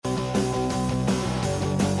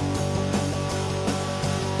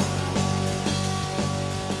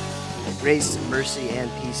Grace, mercy, and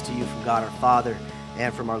peace to you from God our Father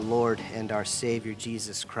and from our Lord and our Savior,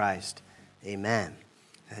 Jesus Christ. Amen.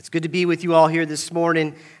 It's good to be with you all here this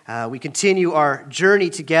morning. We continue our journey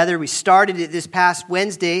together. We started it this past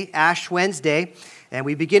Wednesday, Ash Wednesday, and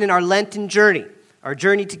we begin in our Lenten journey. Our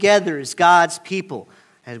journey together as God's people,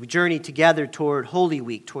 as we journey together toward Holy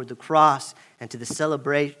Week, toward the cross, and to the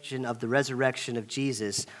celebration of the resurrection of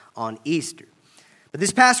Jesus on Easter. But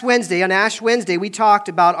this past Wednesday, on Ash Wednesday, we talked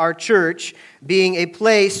about our church being a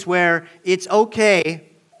place where it's okay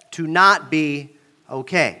to not be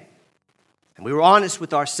okay. And we were honest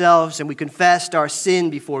with ourselves, and we confessed our sin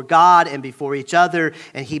before God and before each other,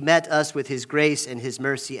 and He met us with His grace and His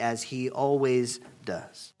mercy as He always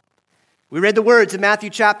does. We read the words of Matthew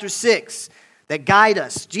chapter 6 that guide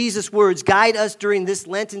us. Jesus' words guide us during this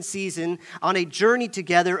Lenten season on a journey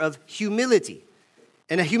together of humility.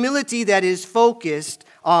 And a humility that is focused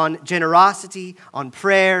on generosity, on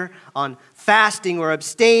prayer, on fasting or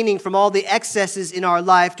abstaining from all the excesses in our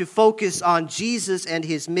life to focus on Jesus and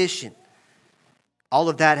His mission. All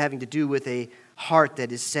of that having to do with a heart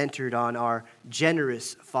that is centered on our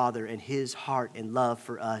generous Father and His heart and love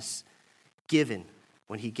for us given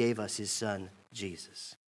when He gave us His Son,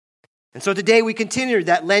 Jesus. And so today we continue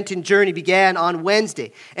that Lenten journey began on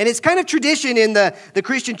Wednesday. And it's kind of tradition in the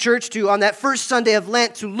Christian church to, on that first Sunday of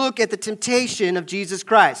Lent, to look at the temptation of Jesus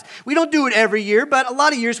Christ. We don't do it every year, but a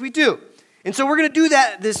lot of years we do. And so we're going to do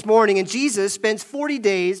that this morning. And Jesus spends 40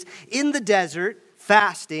 days in the desert,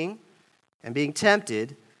 fasting and being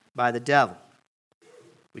tempted by the devil.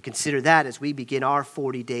 We consider that as we begin our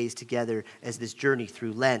 40 days together as this journey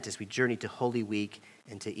through Lent, as we journey to Holy Week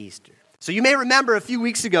and to Easter. So you may remember a few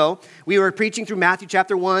weeks ago, we were preaching through Matthew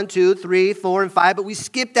chapter 1, 2, 3, 4, and 5, but we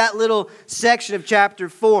skipped that little section of chapter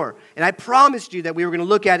 4. And I promised you that we were going to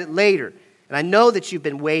look at it later. And I know that you've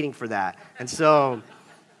been waiting for that. And so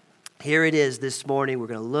here it is this morning. We're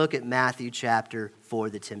going to look at Matthew chapter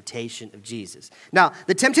 4, the temptation of Jesus. Now,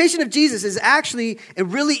 the temptation of Jesus is actually a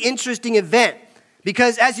really interesting event.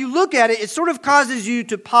 Because as you look at it, it sort of causes you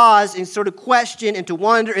to pause and sort of question and to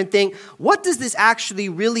wonder and think, what does this actually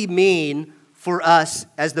really mean for us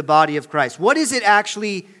as the body of Christ? What is it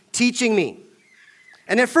actually teaching me?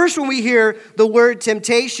 And at first when we hear the word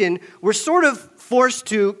temptation, we're sort of forced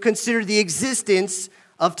to consider the existence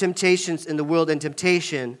of temptations in the world and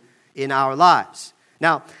temptation in our lives.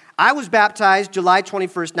 Now, I was baptized July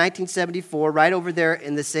 21st, 1974, right over there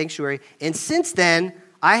in the sanctuary. And since then,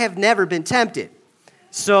 I have never been tempted.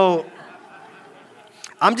 So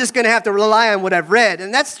I'm just going to have to rely on what I've read.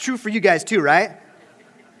 And that's true for you guys too, right?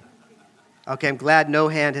 Okay, I'm glad no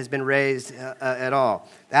hand has been raised at all.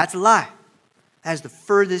 That's a lie. That is the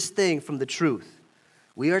furthest thing from the truth.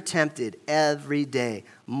 We are tempted every day,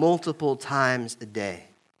 multiple times a day.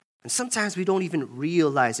 And sometimes we don't even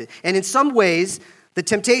realize it. And in some ways, the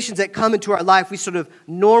temptations that come into our life, we sort of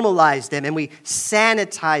normalize them and we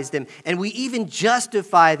sanitize them. And we even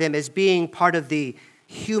justify them as being part of the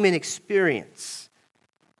human experience,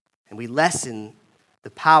 and we lessen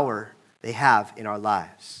the power they have in our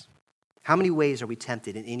lives. How many ways are we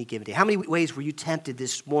tempted in any given day? How many ways were you tempted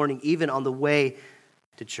this morning, even on the way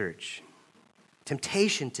to church?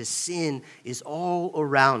 Temptation to sin is all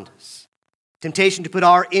around us. Temptation to put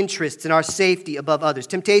our interests and our safety above others.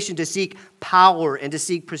 Temptation to seek power and to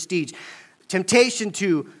seek prestige. Temptation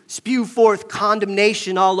to spew forth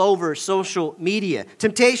condemnation all over social media.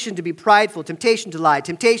 Temptation to be prideful. Temptation to lie.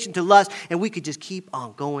 Temptation to lust. And we could just keep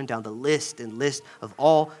on going down the list and list of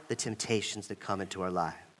all the temptations that come into our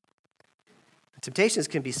life. Temptations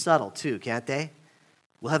can be subtle too, can't they?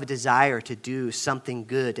 We'll have a desire to do something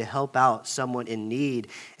good, to help out someone in need.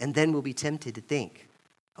 And then we'll be tempted to think,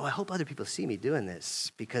 oh, I hope other people see me doing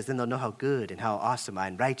this because then they'll know how good and how awesome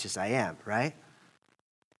and righteous I am, right?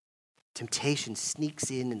 Temptation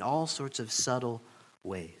sneaks in all sorts of subtle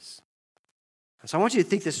ways. And so I want you to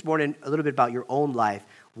think this morning a little bit about your own life.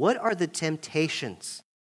 What are the temptations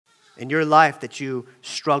in your life that you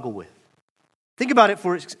struggle with? Think about it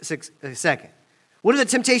for a second. What are the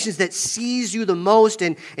temptations that seize you the most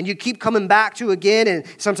and you keep coming back to again, and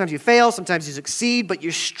sometimes you fail, sometimes you succeed, but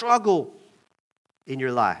you struggle in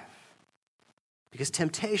your life? Because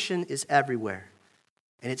temptation is everywhere.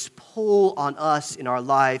 And its pull on us in our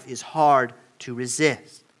life is hard to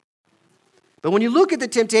resist. But when you look at the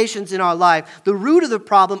temptations in our life, the root of the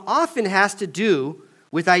problem often has to do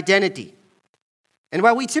with identity. And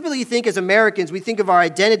while we typically think as Americans, we think of our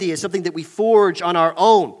identity as something that we forge on our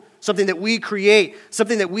own, something that we create,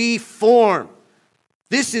 something that we form.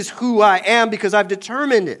 This is who I am because I've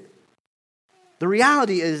determined it. The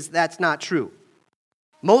reality is that's not true.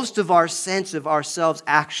 Most of our sense of ourselves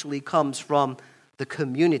actually comes from the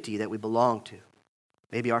community that we belong to.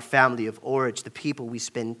 Maybe our family of origin, the people we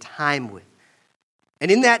spend time with.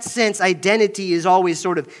 And in that sense, identity is always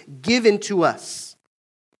sort of given to us.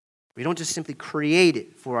 We don't just simply create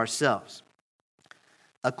it for ourselves.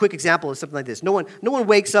 A quick example of something like this. No one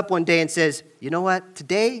wakes up one day and says, you know what,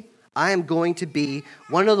 today I am going to be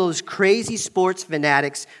one of those crazy sports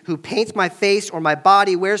fanatics who paints my face or my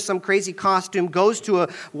body, wears some crazy costume, goes to a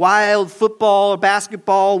wild football or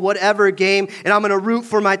basketball, whatever game, and I'm going to root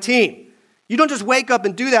for my team. You don't just wake up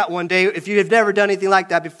and do that one day if you have never done anything like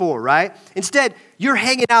that before, right? Instead, you're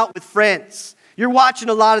hanging out with friends. You're watching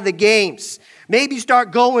a lot of the games. Maybe you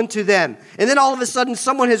start going to them. And then all of a sudden,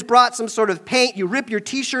 someone has brought some sort of paint. You rip your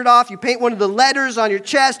t-shirt off. You paint one of the letters on your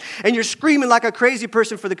chest. And you're screaming like a crazy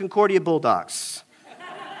person for the Concordia Bulldogs.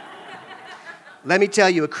 Let me tell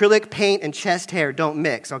you, acrylic paint and chest hair don't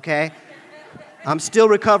mix, okay? I'm still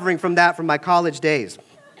recovering from that from my college days.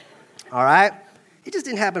 All right? It just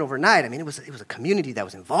didn't happen overnight. I mean, it was a community that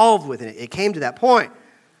was involved with it. It came to that point.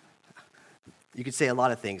 You could say a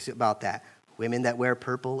lot of things about that. Women that wear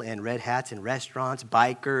purple and red hats in restaurants,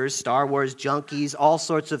 bikers, Star Wars junkies, all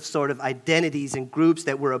sorts of sort of identities and groups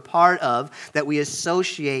that we're a part of, that we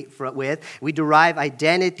associate with, we derive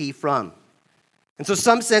identity from. And so in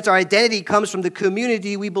some sense, our identity comes from the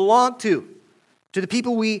community we belong to the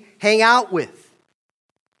people we hang out with.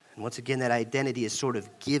 And once again, that identity is sort of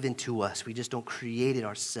given to us. We just don't create it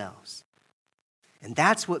ourselves. And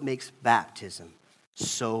that's what makes baptism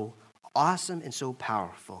so awesome and so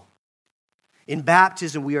powerful. In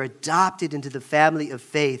baptism, we are adopted into the family of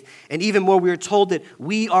faith. And even more, we are told that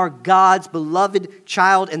we are God's beloved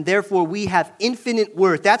child, and therefore we have infinite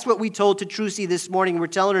worth. That's what we told to Trucy this morning. We're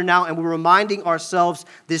telling her now, and we're reminding ourselves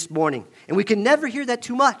this morning. And we can never hear that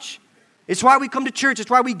too much. It's why we come to church.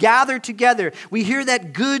 It's why we gather together. We hear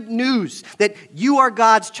that good news that you are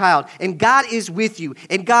God's child, and God is with you,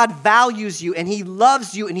 and God values you, and He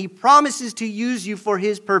loves you, and He promises to use you for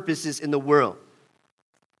His purposes in the world.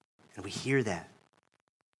 And we hear that.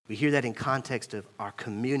 We hear that in context of our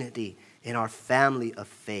community and our family of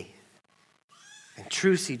faith. And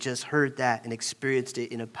Trucy just heard that and experienced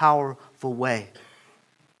it in a powerful way.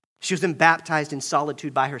 She was then baptized in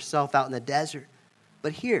solitude by herself out in the desert.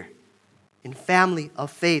 But here, in family of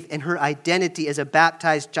faith, and her identity as a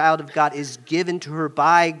baptized child of God is given to her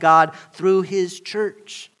by God through His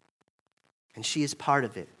church. And she is part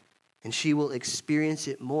of it. And she will experience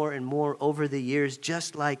it more and more over the years,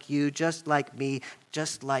 just like you, just like me,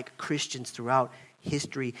 just like Christians throughout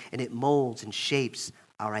history. And it molds and shapes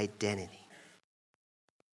our identity.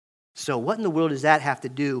 So what in the world does that have to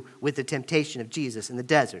do with the temptation of Jesus in the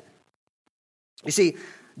desert? You see,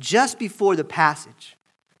 just before the passage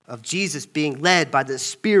of Jesus being led by the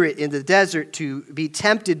Spirit in the desert to be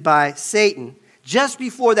tempted by Satan, just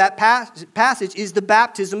before that passage is the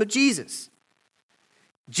baptism of Jesus.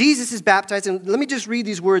 Jesus is baptized, and let me just read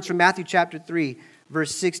these words from Matthew chapter 3,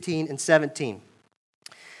 verse 16 and 17.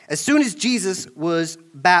 As soon as Jesus was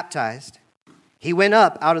baptized, He went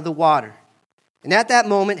up out of the water. And at that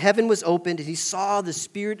moment, heaven was opened, and He saw the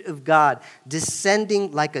Spirit of God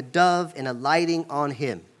descending like a dove and alighting on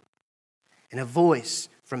Him. And a voice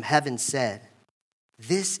from heaven said,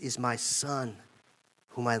 "This is my Son,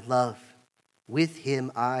 whom I love. With Him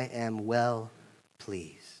I am well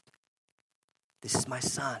pleased." This is my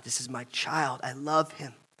son. This is my child. I love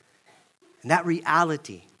him. And that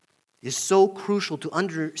reality is so crucial to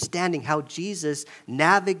understanding how Jesus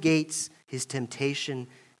navigates His temptation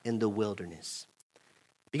in the wilderness.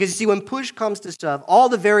 Because you see, when push comes to shove, all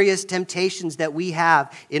the various temptations that we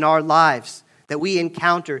have in our lives, that we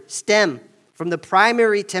encounter, stem from the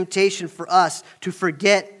primary temptation for us to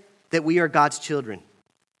forget that we are God's children.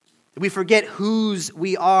 We forget whose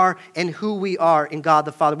we are and who we are in God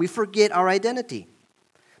the Father. We forget our identity.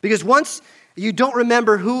 Because once you don't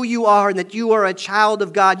remember who you are and that you are a child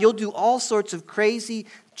of God, you'll do all sorts of crazy,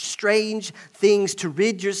 strange things to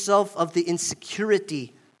rid yourself of the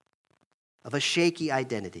insecurity of a shaky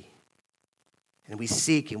identity. And we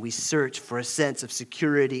seek and we search for a sense of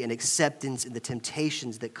security and acceptance in the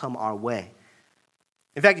temptations that come our way.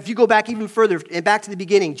 In fact, if you go back even further, and back to the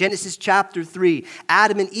beginning, Genesis chapter 3,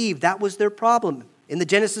 Adam and Eve, that was their problem in the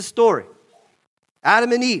Genesis story.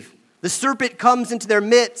 Adam and Eve, the serpent comes into their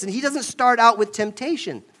midst, and he doesn't start out with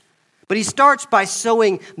temptation, but he starts by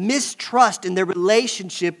sowing mistrust in their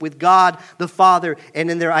relationship with God the Father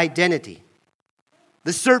and in their identity.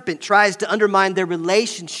 The serpent tries to undermine their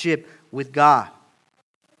relationship with God.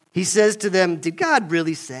 He says to them, "Did God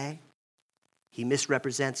really say?" He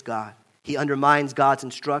misrepresents God. He undermines God's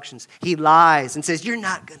instructions. He lies and says, "You're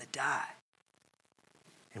not going to die."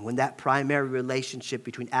 And when that primary relationship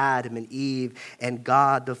between Adam and Eve and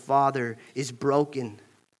God the Father is broken,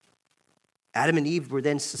 Adam and Eve were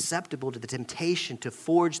then susceptible to the temptation to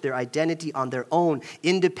forge their identity on their own,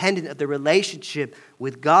 independent of their relationship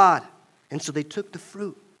with God. And so they took the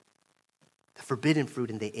fruit, the forbidden fruit,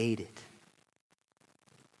 and they ate it.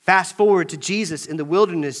 Fast forward to Jesus in the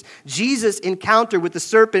wilderness. Jesus' encounter with the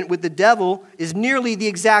serpent, with the devil, is nearly the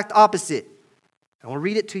exact opposite. I will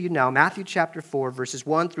read it to you now. Matthew chapter 4, verses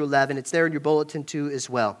 1 through 11. It's there in your bulletin too as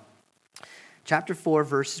well. Chapter 4,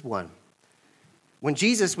 verse 1. When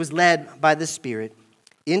Jesus was led by the Spirit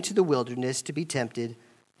into the wilderness to be tempted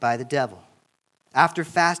by the devil. After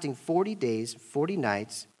fasting 40 days, 40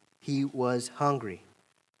 nights, he was hungry.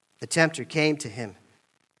 The tempter came to him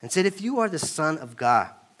and said, "If you are the Son of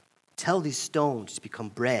God, tell these stones to become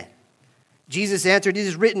bread." Jesus answered, "It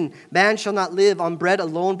is written, man shall not live on bread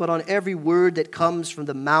alone, but on every word that comes from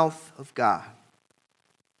the mouth of God."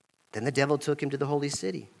 Then the devil took him to the holy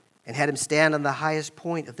city and had him stand on the highest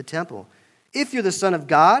point of the temple. "If you're the Son of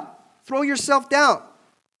God, throw yourself down,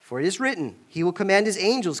 for it is written, he will command his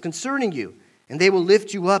angels concerning you, and they will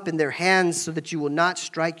lift you up in their hands so that you will not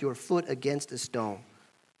strike your foot against a stone."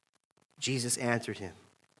 Jesus answered him,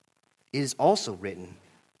 "It is also written,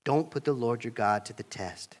 don't put the Lord your God to the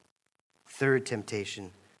test." Third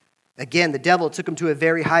temptation. Again, the devil took him to a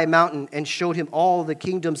very high mountain and showed him all the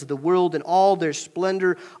kingdoms of the world and all their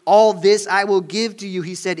splendor. "All this I will give to you,"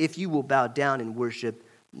 he said, "if you will bow down and worship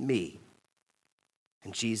me."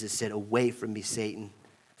 And Jesus said, "Away from me, Satan,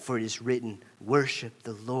 for it is written, worship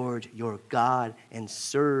the Lord your God and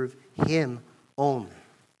serve him only."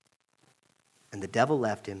 And the devil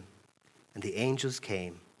left him, and the angels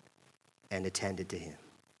came and attended to him.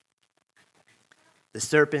 The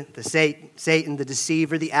serpent, the Satan, the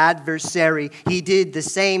deceiver, the adversary, he did the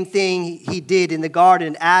same thing he did in the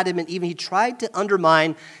garden. Adam and Eve, he tried to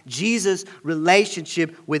undermine Jesus'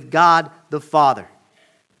 relationship with God the Father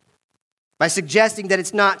by suggesting that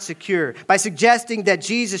it's not secure, by suggesting that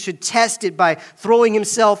Jesus should test it by throwing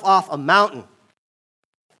himself off a mountain,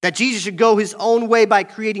 that Jesus should go his own way by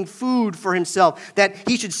creating food for himself, that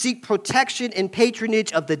he should seek protection and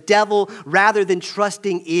patronage of the devil rather than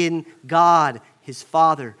trusting in God, his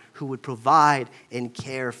Father, who would provide and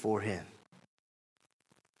care for him.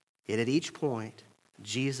 Yet at each point,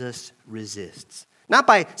 Jesus resists. Not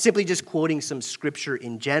by simply just quoting some scripture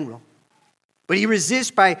in general, but he resists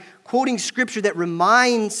by quoting scripture that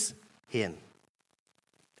reminds him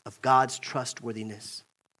of God's trustworthiness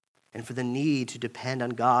and for the need to depend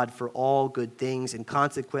on God for all good things, and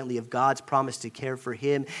consequently of God's promise to care for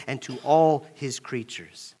him and to all his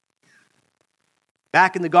creatures.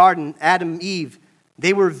 Back in the garden, Adam and Eve,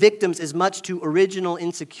 they were victims as much to original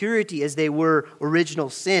insecurity as they were original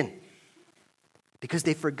sin, because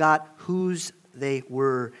they forgot whose they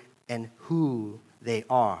were and who they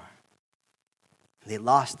are. They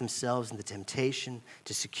lost themselves in the temptation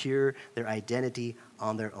to secure their identity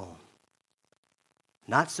on their own.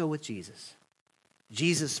 Not so with Jesus.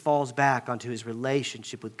 Jesus falls back onto his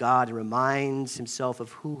relationship with God and reminds himself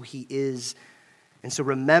of who he is. And so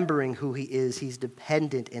remembering who he is, he's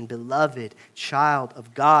dependent and beloved child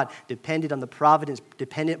of God, dependent on the providence,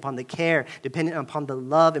 dependent upon the care, dependent upon the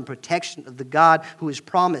love and protection of the God who is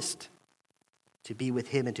promised to be with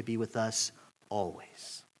him and to be with us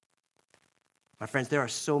always. My friends, there are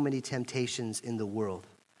so many temptations in the world.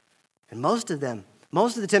 And most of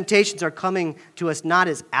the temptations are coming to us not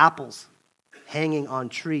as apples hanging on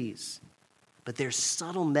trees, but there's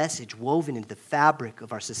subtle message woven into the fabric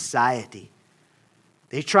of our society.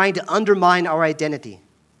 They're trying to undermine our identity.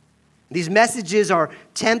 These messages are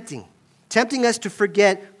tempting us to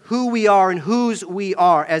forget who we are and whose we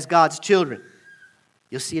are as God's children.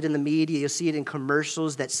 You'll see it in the media, you'll see it in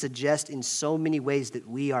commercials that suggest in so many ways that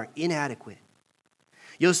we are inadequate.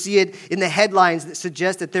 You'll see it in the headlines that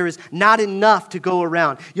suggest that there is not enough to go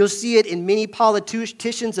around. You'll see it in many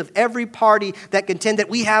politicians of every party that contend that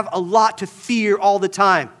we have a lot to fear all the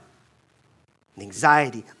time. The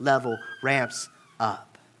anxiety level ramps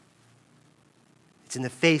up. It's in the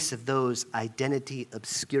face of those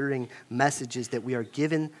identity-obscuring messages that we are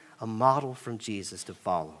given a model from Jesus to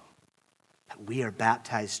follow. That we are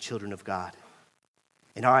baptized children of God.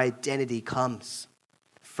 And our identity comes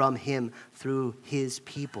from him through his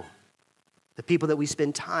people, the people that we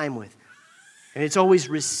spend time with. And it's always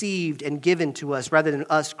received and given to us rather than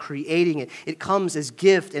us creating it. It comes as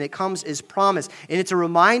gift and it comes as promise. And it's a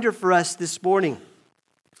reminder for us this morning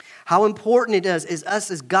how important it is us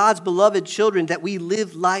as God's beloved children that we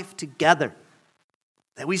live life together,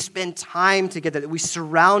 that we spend time together, that we're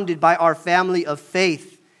surrounded by our family of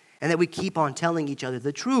faith, and that we keep on telling each other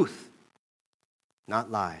the truth.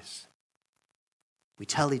 not lies. We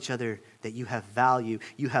tell each other that you have value,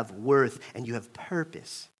 you have worth, and you have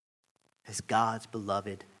purpose as God's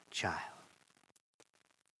beloved child.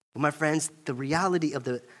 Well, my friends, the reality of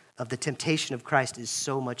the temptation of Christ is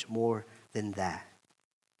so much more than that.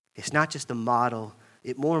 It's not just a model,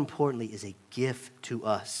 it more importantly is a gift to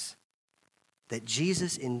us. That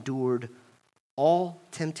Jesus endured all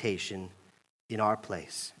temptation in our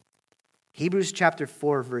place. Hebrews chapter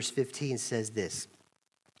 4, verse 15 says this.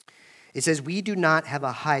 It says, we do not have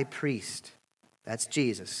a high priest. That's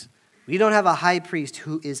Jesus. We don't have a high priest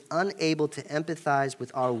who is unable to empathize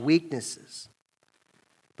with our weaknesses.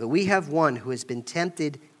 But we have one who has been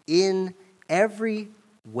tempted in every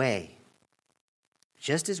way,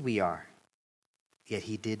 just as we are, yet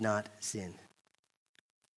he did not sin.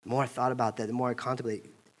 The more I thought about that, the more I contemplated,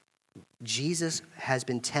 Jesus has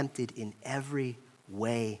been tempted in every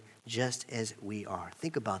way, just as we are.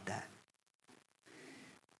 Think about that.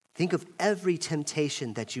 Think of every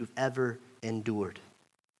temptation that you've ever endured.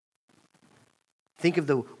 Think of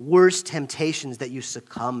the worst temptations that you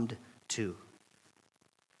succumbed to.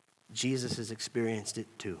 Jesus has experienced it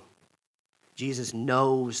too. Jesus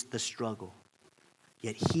knows the struggle,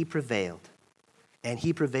 yet he prevailed. And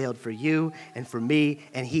he prevailed for you and for me,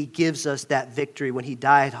 and he gives us that victory when he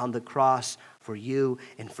died on the cross for you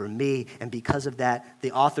and for me. And because of that,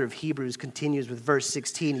 the author of Hebrews continues with verse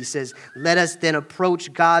 16. He says, let us then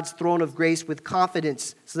approach God's throne of grace with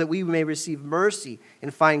confidence so that we may receive mercy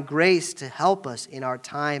and find grace to help us in our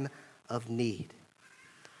time of need.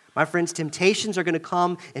 My friends, temptations are going to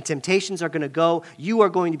come and temptations are going to go. You are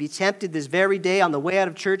going to be tempted this very day on the way out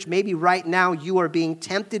of church. Maybe right now you are being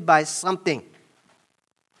tempted by something.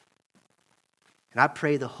 And I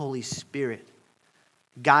pray the Holy Spirit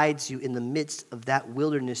guides you in the midst of that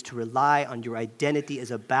wilderness to rely on your identity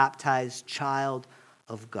as a baptized child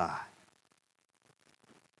of God.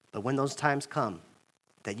 But when those times come,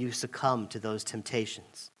 that you succumb to those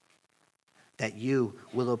temptations, that you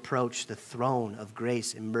will approach the throne of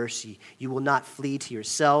grace and mercy. You will not flee to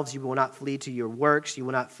yourselves. You will not flee to your works. You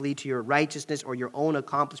will not flee to your righteousness or your own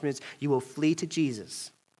accomplishments. You will flee to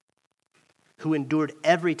Jesus, who endured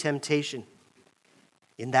every temptation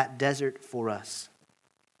in that desert for us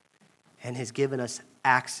and has given us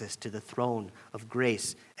access to the throne of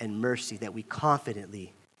grace and mercy that we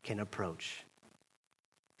confidently can approach.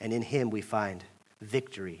 And in him we find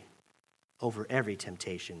victory over every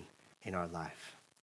temptation in our life.